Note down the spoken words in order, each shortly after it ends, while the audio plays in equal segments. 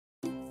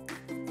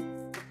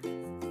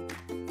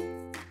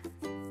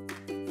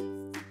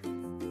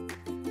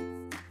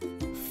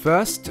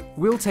First,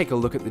 we'll take a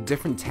look at the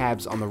different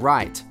tabs on the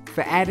right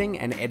for adding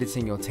and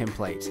editing your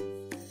template.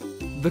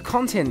 The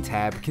Content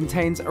tab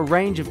contains a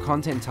range of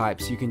content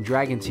types you can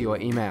drag into your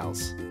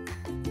emails.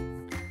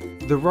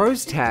 The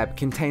Rows tab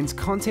contains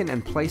content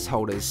and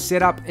placeholders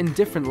set up in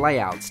different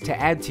layouts to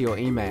add to your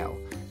email.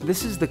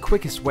 This is the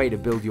quickest way to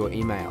build your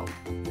email.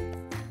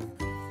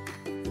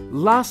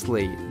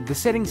 Lastly, the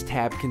Settings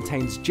tab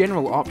contains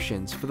general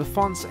options for the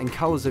fonts and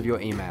colors of your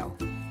email.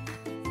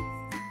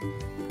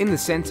 In the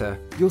center,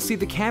 you'll see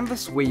the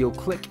canvas where you'll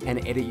click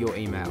and edit your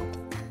email.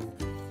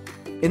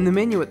 In the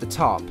menu at the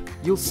top,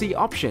 you'll see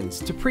options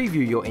to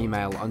preview your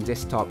email on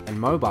desktop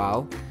and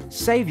mobile,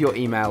 save your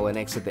email and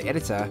exit the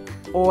editor,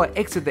 or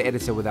exit the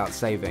editor without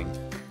saving.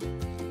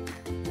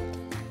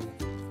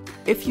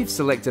 If you've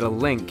selected a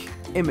link,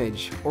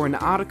 image, or an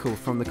article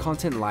from the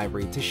content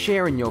library to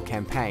share in your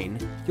campaign,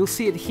 you'll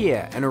see it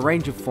here in a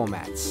range of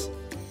formats.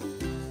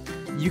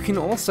 You can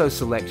also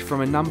select from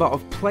a number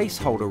of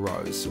placeholder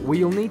rows where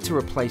you'll need to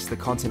replace the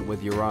content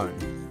with your own.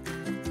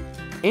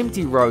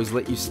 Empty rows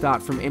let you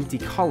start from empty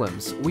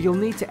columns where you'll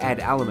need to add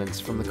elements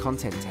from the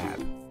Content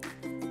tab.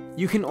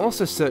 You can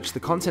also search the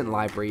content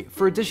library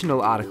for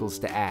additional articles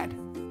to add.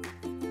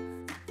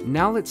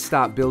 Now let's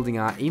start building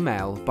our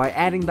email by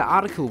adding the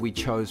article we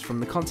chose from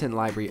the content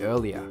library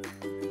earlier.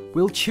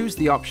 We'll choose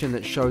the option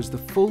that shows the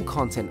full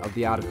content of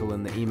the article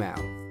in the email.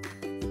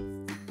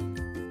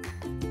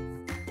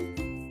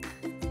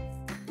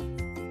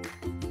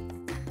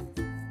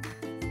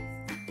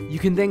 You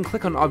can then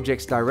click on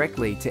objects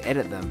directly to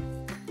edit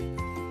them.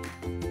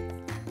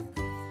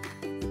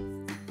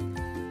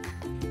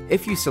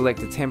 If you select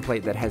a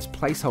template that has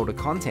placeholder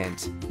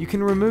content, you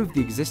can remove the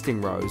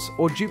existing rows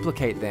or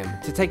duplicate them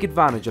to take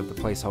advantage of the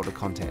placeholder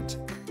content.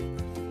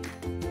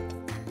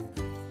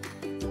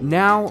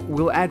 Now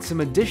we'll add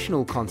some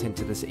additional content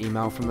to this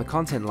email from the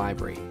content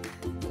library.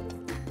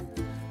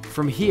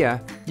 From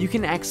here, you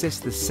can access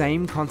the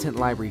same content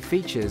library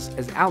features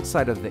as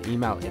outside of the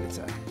email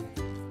editor.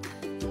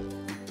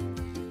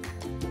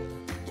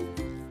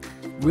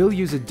 We'll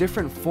use a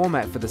different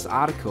format for this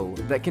article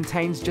that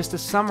contains just a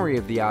summary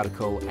of the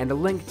article and a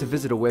link to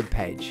visit a web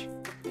page.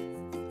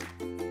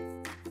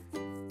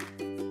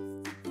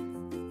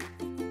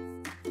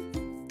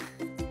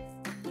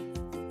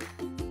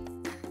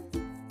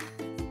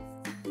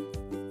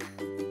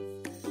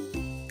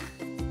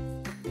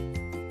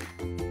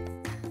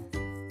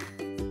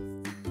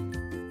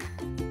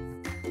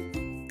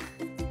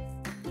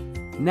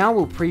 Now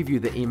we'll preview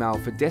the email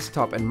for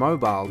desktop and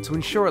mobile to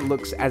ensure it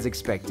looks as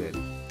expected.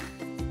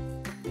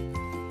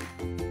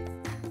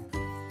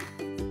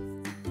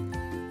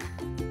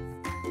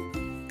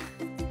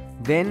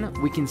 Then,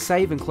 we can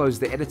save and close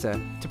the editor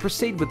to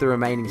proceed with the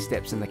remaining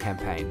steps in the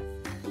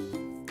campaign.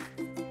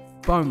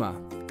 Boma,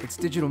 it's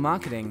digital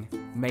marketing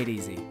made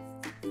easy.